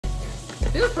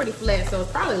It feels pretty flat, so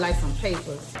it's probably like some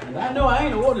papers. I know I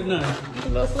ain't ordered none. It's a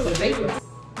little full of papers.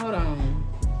 Hold on.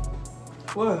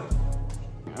 What?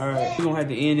 All right, we're gonna have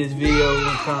to end this video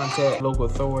and contact local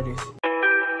authorities.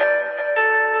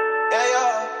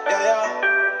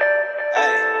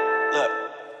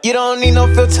 You don't need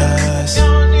no filters.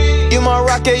 You my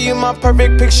rocket, you my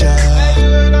perfect picture.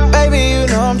 Baby, you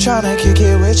know I'm tryna kick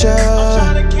it with ya.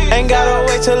 Ain't gotta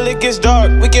wait till it gets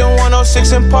dark. We get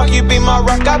 106 and Park. You be my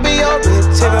rock, I be your big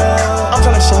ticket. I'm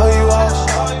tryna show you off.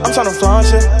 I'm tryna flaunt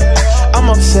you. I'm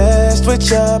obsessed with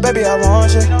ya, baby, I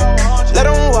want you. Let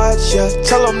them watch ya.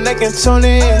 Tell them they can tune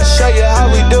in and show you how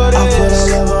we do this. I put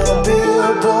our love on a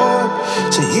billboard,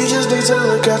 so you just need to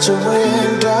look out your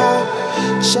window.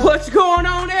 What's going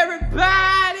on, everybody?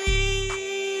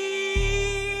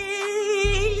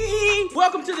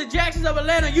 Welcome to the Jacksons of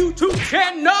Atlanta YouTube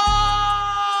channel.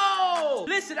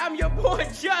 Listen, I'm your boy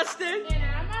Justin. And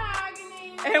I'm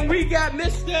MaHogany. And we got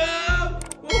Mr.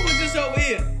 Who was this over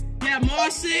here? We got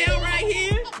Marcel right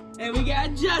here. And we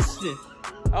got Justin.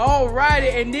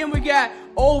 Alrighty, and then we got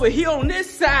over here on this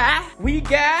side, we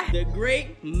got the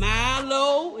great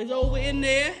Milo is over in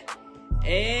there.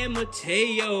 And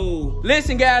Mateo.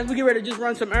 Listen, guys, we get ready to just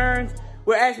run some errands.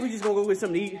 We just gonna go get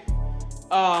something to eat.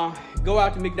 Go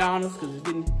out to McDonald's because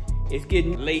it's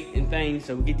getting late and things,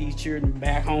 so we get these children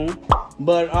back home.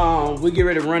 But we get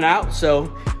ready to run out,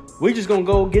 so we're just gonna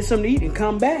go get something to eat and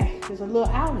come back. It's a little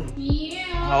outing.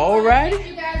 Yeah. All right.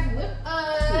 You guys with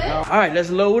us. All right,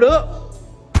 let's load up.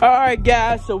 All right,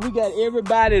 guys, so we got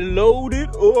everybody loaded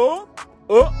up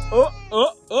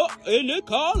in the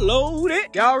car,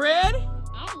 loaded. Y'all ready?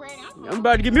 I'm ready. I'm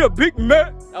about to get me a Big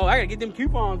Mac. Oh, I gotta get them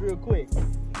coupons real quick.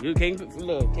 You can't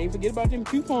forget about them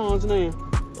coupons now.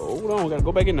 Hold on, gotta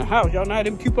go back in the house. Y'all know how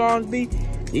them coupons be?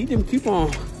 Need them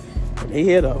coupons. They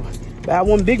here though. Buy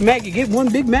one Big Mac, you get one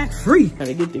Big Mac free.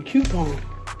 Gotta get the coupon.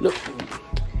 Look,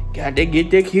 gotta get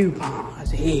the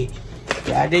coupons. Hey,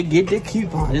 gotta get the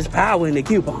coupon. There's power in the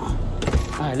coupon.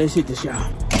 All right, let's hit this,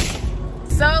 y'all.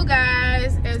 So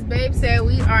guys, as Babe said,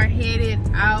 we are headed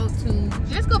out to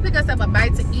just go pick us up a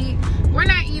bite to eat. We're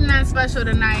not eating nothing special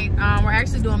tonight. We're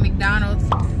actually doing McDonald's.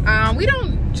 We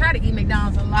don't try to eat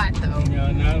McDonald's a lot though.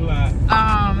 No, not a lot.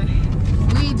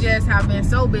 We just have been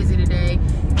so busy today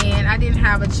and I didn't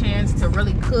have a chance to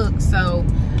really cook. So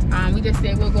we just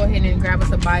said we'll go ahead and grab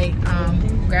us a bite,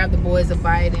 grab the boys a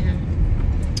bite and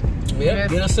yep,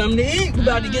 get us something to eat. We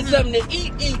about to get something to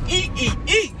eat.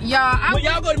 Y'all, when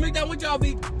y'all go to McDonald's, what y'all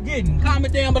be getting?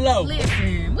 Comment down below.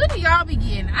 Listen, what do y'all be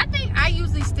getting? I think I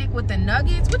usually stick with the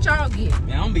nuggets. What y'all get?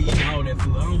 Man, I don't be eating all that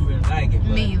food. I don't really like it.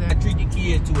 Me either. I treat the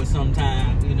kids to it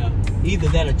sometimes, you know. Either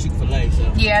that or Chick-fil-A.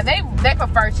 So. Yeah, they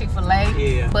prefer Chick-fil-A.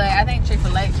 Yeah. But I think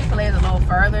Chick-fil-A is a little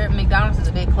further. McDonald's is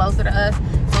a bit closer to us,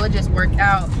 so it just worked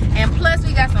out. And plus,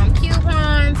 we got some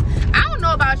coupons. I don't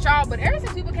know about y'all, but ever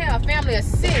since we became a family of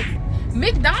 6,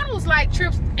 McDonald's like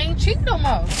trips ain't cheap no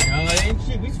more. No, it ain't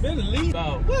cheap. We spend at least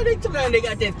about, well, they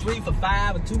got that 3 for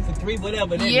 $5 or 2 for $3,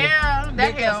 whatever. Yeah,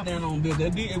 that helps. Down on bill.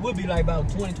 It would be like about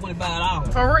 $20,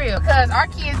 $25. For real, because our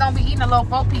kids don't be eating a little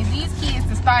 4-piece. These kids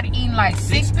have started eating like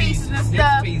 6 pieces and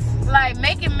stuff. 6 pieces. Like,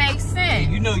 make it make sense.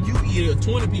 You know, you eat a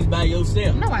 20-piece by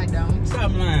yourself. No, I don't.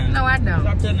 Stop lying. No, I don't.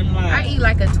 Stop telling them lies. I eat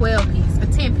like a 12-piece, a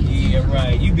 10-piece. Yeah,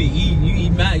 right. You be eating.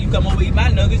 You come over and eat my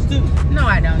nuggets too. No,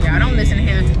 I don't, y'all. Don't listen to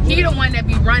him. He the one that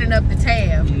be running up the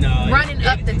tab. No. Running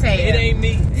up the tab. It ain't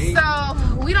me. So,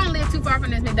 we don't live too far from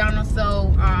this McDonald's,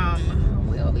 so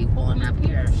we'll be pulling up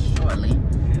here shortly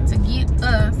to get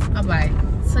us a bite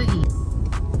to eat.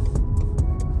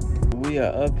 We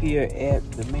are up here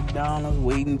at the McDonald's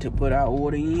waiting to put our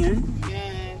order in.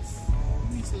 Yes.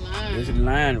 This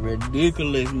line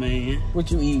ridiculous, man.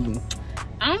 What you eating?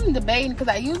 I'm debating because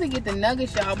I usually get the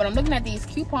nuggets, y'all, but I'm looking at these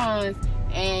coupons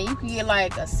and you can get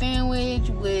like a sandwich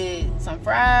with some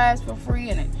fries for free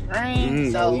and a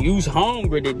drink. So you's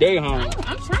hungry today, huh?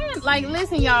 I'm trying. Like,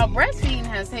 listen, y'all, breastfeeding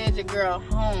has had your girl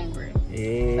hungry.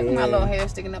 Yeah. Look at my little hair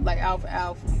sticking up like Alpha.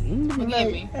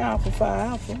 Forgive me. Alpha Phi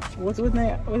Alpha. What's his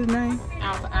name?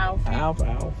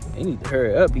 Alpha. They need to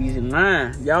hurry up. He's in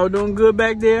line. Y'all doing good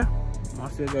back there? I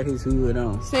still got his hood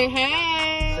on. Say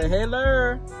hey. Say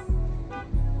hello.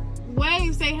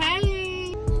 Wave. Say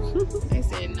hey. They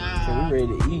said nah. So we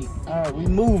ready to eat. All right, we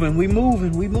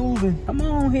moving. Come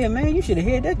on here, man. You should have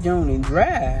had that joint and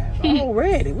drive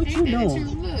already. What you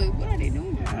doing? Look, what are they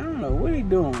doing? I don't know. What are they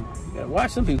doing? You gotta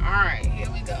watch some people. All right, here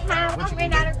we go. I'm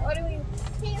ready to order.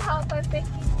 Can you hold for a second?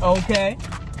 Okay.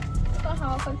 Go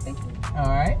hold for a second. All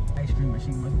right. Ice cream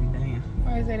machine must be down.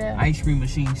 Where is it at? Ice cream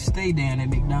machine stay down at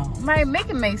McDonald's. Might make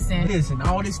it make sense. Listen,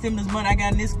 all this stimulus money I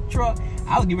got in this truck,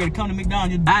 I was getting ready to come to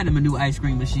McDonald's and buy them a new ice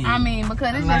cream machine. I mean,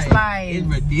 because it's just like... It's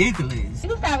ridiculous.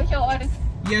 You start with your order.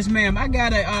 Yes, ma'am. I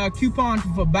got a coupon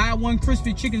for buy one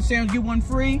crispy chicken sandwich, get one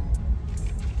free.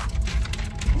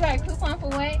 You got a coupon for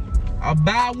what? I'll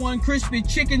buy one crispy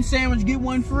chicken sandwich, get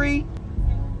one free.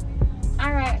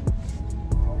 All right.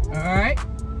 All right.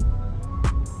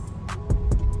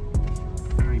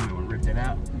 I don't even want to rip that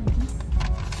out.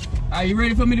 Are you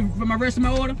ready for me for my rest of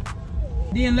my order?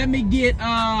 Then let me get 3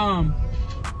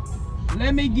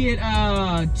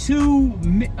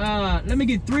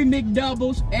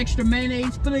 McDoubles, extra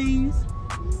mayonnaise, please.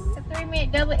 A 3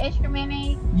 McDouble extra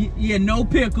mayonnaise. Yeah, no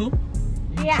pickle.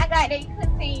 Yeah, I got that. You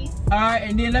continue. All right,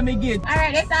 and then let me get. All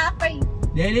right, that's all for you.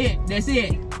 That's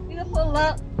it. You can pull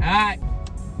up. All right,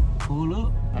 pull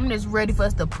up. I'm just ready for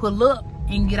us to pull up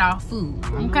and get our food.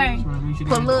 Okay?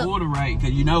 Pull up. Order right,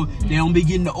 because you know they don't be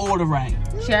getting the order right.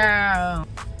 Ciao.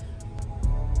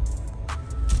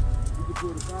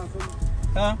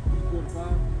 Huh?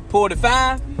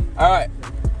 45? All right.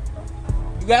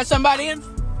 You got somebody in?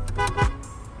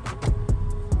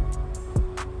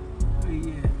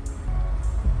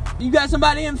 You got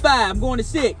somebody in 5. I'm going to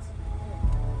 6.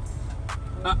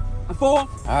 4? All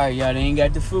right, y'all. They ain't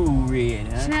got the food ready.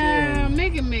 Child,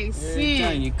 make it make Every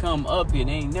time sense. you come up here,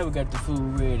 they ain't never got the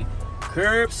food ready.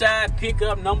 Curbside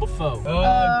pickup number 4.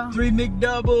 3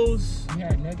 McDoubles.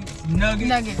 Yeah,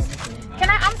 nuggets.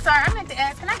 I'm sorry, I meant to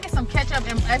ask, can I get some ketchup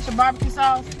and extra barbecue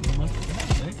sauce?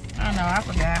 I don't know, I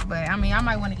forgot, but I mean, I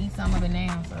might want to eat some of it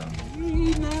now, so. You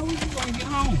eat now, we just want to get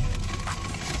home.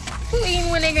 Who eating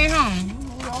when they get home?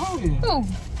 Who?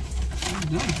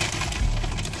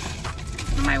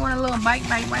 I might want a little bite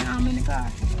while I'm in the car.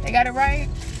 They got it right?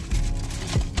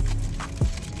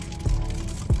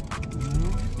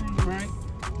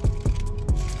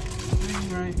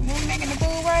 Right. You ain't making the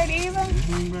food right either?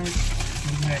 Right.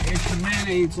 We got extra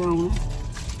mayonnaise on it.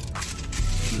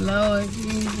 Lord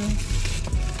Jesus.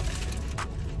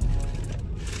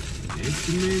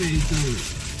 Extra mayonnaise on it.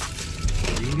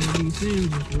 You ain't got these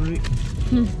sandwiches, right?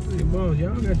 Hey, boss,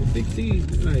 y'all got to fix these.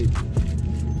 Like,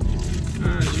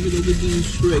 alright, let me go get these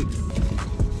straight.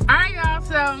 Alright, y'all,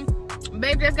 so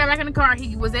babe just got back in the car.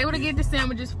 He was able to get the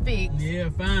sandwiches fixed. Yeah,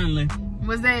 finally.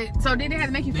 So did they have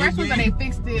to make you fresh ones or they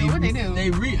fixed it? What they do?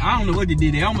 I don't know what they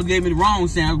did. They almost gave me the wrong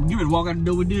sound. You better walk out the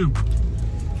door with them.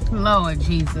 Lord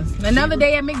Jesus. Another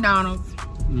day at McDonald's.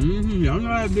 Y'all know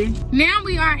how it be. Now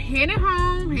we are headed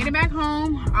back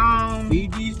home.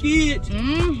 Feed these kids.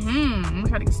 I'm gonna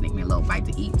try to sneak me a little bite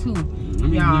to eat too.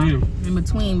 Y'all, in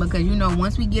between, because you know,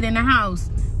 once we get in the house,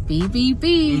 feed.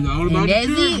 It's all about and that's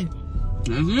it.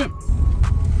 That's it.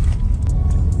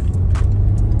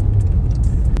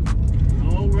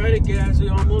 Alrighty, guys, we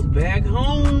almost back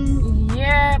home.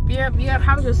 Yep.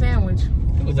 How was your sandwich?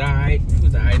 It was alright.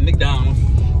 McDonald's.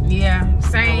 Yeah,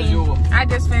 same. How was yours? I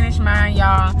just finished mine,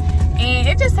 y'all, and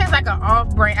it just tastes like an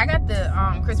off-brand. I got the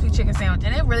crispy chicken sandwich,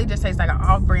 and it really just tastes like an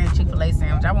off-brand Chick-fil-A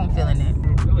sandwich. I won't feeling it.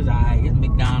 It was alright. It's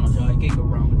McDonald's, y'all. You can't go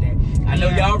wrong with that. I know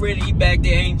y'all ready to eat back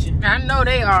there, ain't you? I know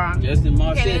they are. Justin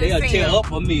Moss said they'll tear up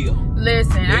a meal.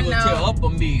 Listen, I know. They'll tear up a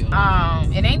meal.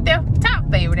 It ain't their top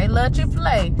favorite. They love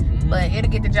Chick-fil-A, but it'll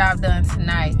get the job done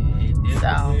tonight. It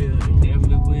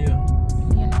definitely will.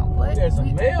 You know what? We got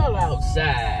some mail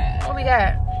outside. What we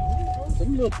got?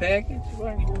 Some little package.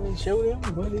 I can show them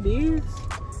what it is.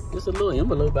 Just a little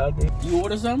envelope out there. You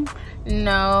order something?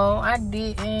 No, I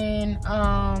didn't.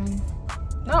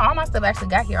 No, all my stuff actually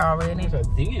got here already. It's a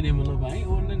thin envelope. I ain't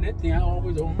ordering that thing. I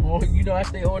always order. You know, I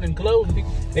stay ordering clothes.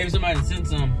 Maybe somebody sent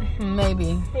some.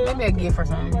 Maybe a gift or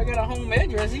something. I got a home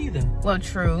address either. Well,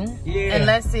 true. Yeah.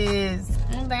 Unless it's,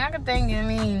 I don't think I can think. I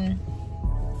mean,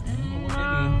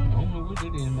 I don't know what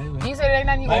it is. Maybe. You said it ain't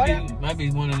nothing you ordered? Might be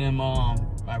one of them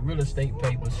my real estate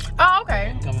papers. Oh,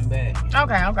 okay. Coming back.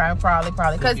 Okay.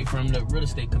 Probably. Cause from the real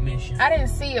estate commission. I didn't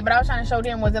see it, but I was trying to show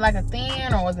them. Was it like a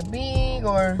thin or was it big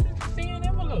or? Thin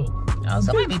envelope. Oh,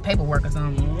 so maybe paperwork or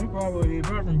something. Probably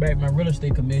from back my real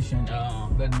estate commission.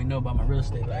 Letting me know about my real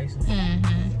estate license.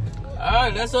 All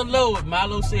right, let's unload.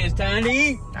 Milo says it's time to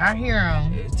eat. I hear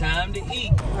him. It's time to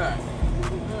eat. All right.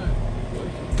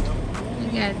 We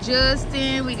got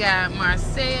Justin. We got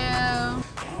Marcel.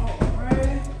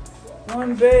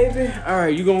 One baby. All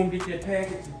right, you gonna get that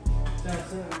package.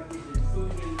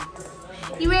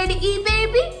 You ready to eat,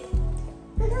 baby?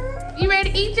 You ready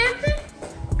to eat, Justin?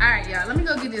 All right, y'all. Let me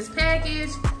go get this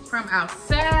package from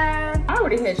outside. I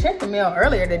already had checked the mail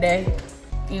earlier today.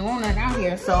 And won't nothing out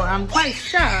here, so I'm quite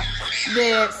shocked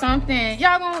that something.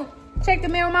 Y'all gonna check the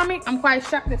mail, mommy? I'm quite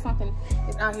shocked that something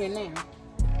It's out here now.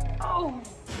 Oh.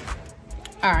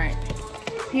 All right.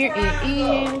 Here it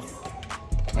is.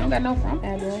 They don't got no front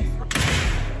address.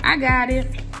 I got it.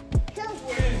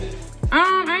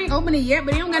 I ain't opened it yet,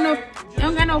 but it don't got no. It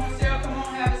don't got no.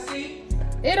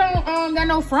 It don't got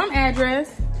no from address.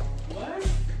 What?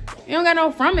 It don't got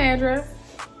no from address.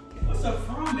 What's a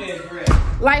from address?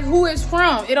 Like who it's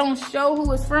from. It don't show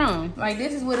who it's from. Like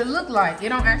this is what it look like. It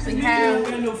don't actually have.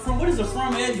 What is a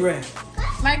from address?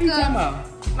 Like what you talking about?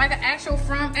 Like an actual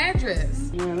from address.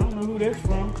 Yeah, I don't know who that's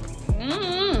from.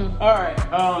 Mm-hmm. All right,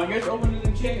 I guess open it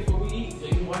and check it before we eat. So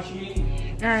you can watch you eat.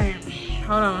 All right,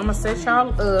 hold on. I'm gonna set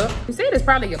y'all up. You said it's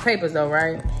probably your papers though,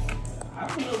 right? I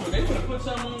don't know, but they would have put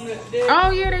something on that there. Oh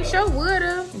yeah, they sure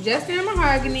would've. Justin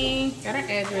Mahogany. Got an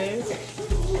address.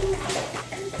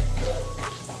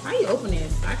 How you open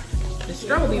this? The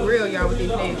straw will be real, y'all, with these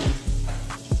nails.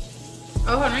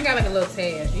 Oh, hold on. I got like a little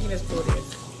tab. You can just pull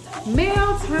this.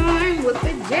 Mail time with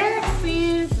the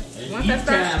Jacksons. Once I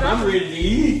start I'm ready to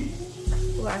eat.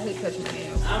 Oh, I hate touching my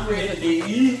nails. I'm ready to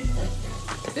eat.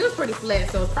 It was pretty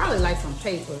flat, so it's probably like some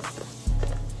papers.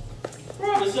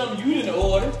 Probably something you didn't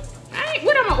order.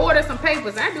 What I'm gonna order some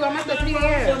papers? I do all my stuff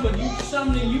PDF.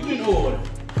 Something you didn't order.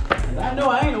 I know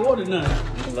I ain't ordered nothing.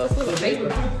 A little slip of paper.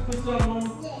 Put something on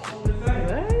the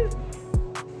thing.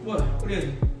 What? What is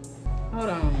it? Hold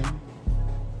on.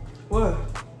 What?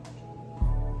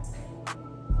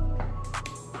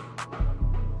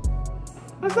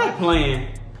 What's that playing?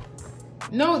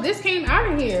 No, this came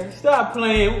out of here. Stop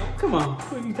playing. Come on.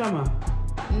 What are you talking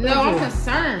about? No, I'm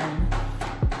concerned.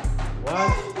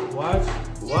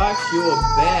 Watch your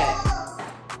back.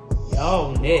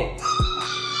 Y'all next.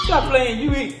 Stop playing.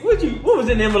 You eat. What was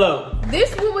in the envelope?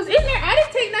 This what was in there. I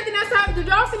didn't take nothing else out. Did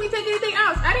y'all see me take anything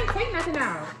else? I didn't take nothing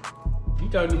out. You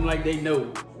talking to them like they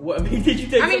know. What? Did you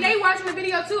take? I mean, they watching the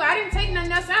video too. I didn't take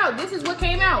nothing else out. This is what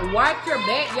came out. Wipe your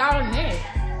back, y'all neck.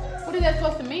 What is that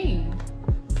supposed to mean?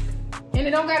 And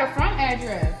it don't got a front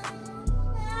address.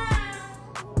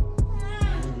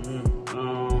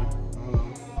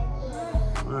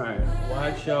 All right.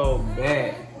 Watch your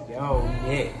back. Y'all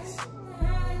next.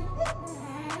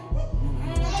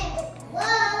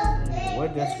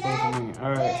 What that's supposed to mean?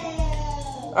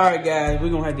 All right, guys. We're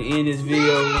gonna have to end this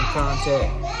video. We're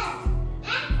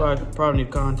gonna probably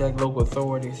need to contact local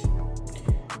authorities.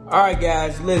 All right,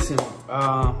 guys. Listen.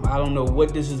 I don't know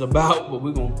what this is about, but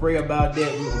we're gonna pray about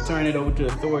that. We're gonna turn it over to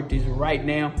authorities right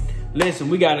now. Listen,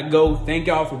 we gotta go. Thank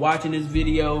y'all for watching this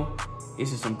video.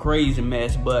 This is some crazy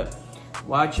mess, but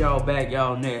watch y'all back.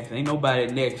 Y'all next. Ain't nobody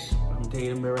next. I'm telling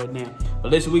you right now.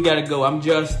 But listen, we gotta go. I'm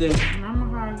Justin.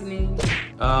 I'm Mahogany.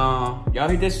 Y'all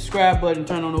hit that subscribe button,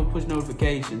 turn on those push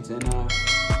notifications, and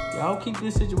y'all keep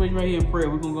this situation right here in prayer.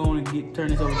 We're gonna go on and turn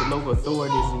this over to local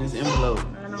authorities in this envelope.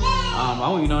 I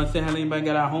don't even understand how anybody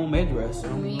got our home address. So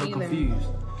I'm a little confused.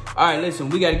 All right, listen,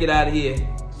 we gotta get out of here.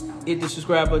 Hit the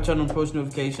subscribe button, turn on the post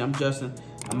notification. I'm Justin.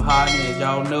 I'm Mahogany. As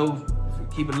y'all know,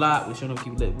 keep it locked. We should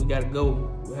keep it lit. We gotta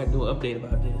go. We had to do an update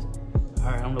about this.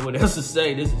 All right, I don't know what else to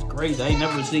say. This is crazy. I ain't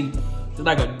never seen. It's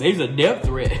like there's a death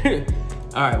threat.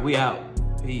 All right, we out.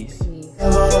 Peace.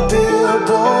 I'm on a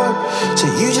billboard, so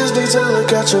you just need to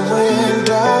look out your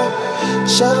window.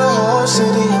 Show the whole city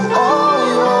I'm all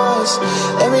yours.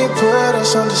 Let me put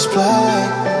us on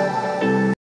display.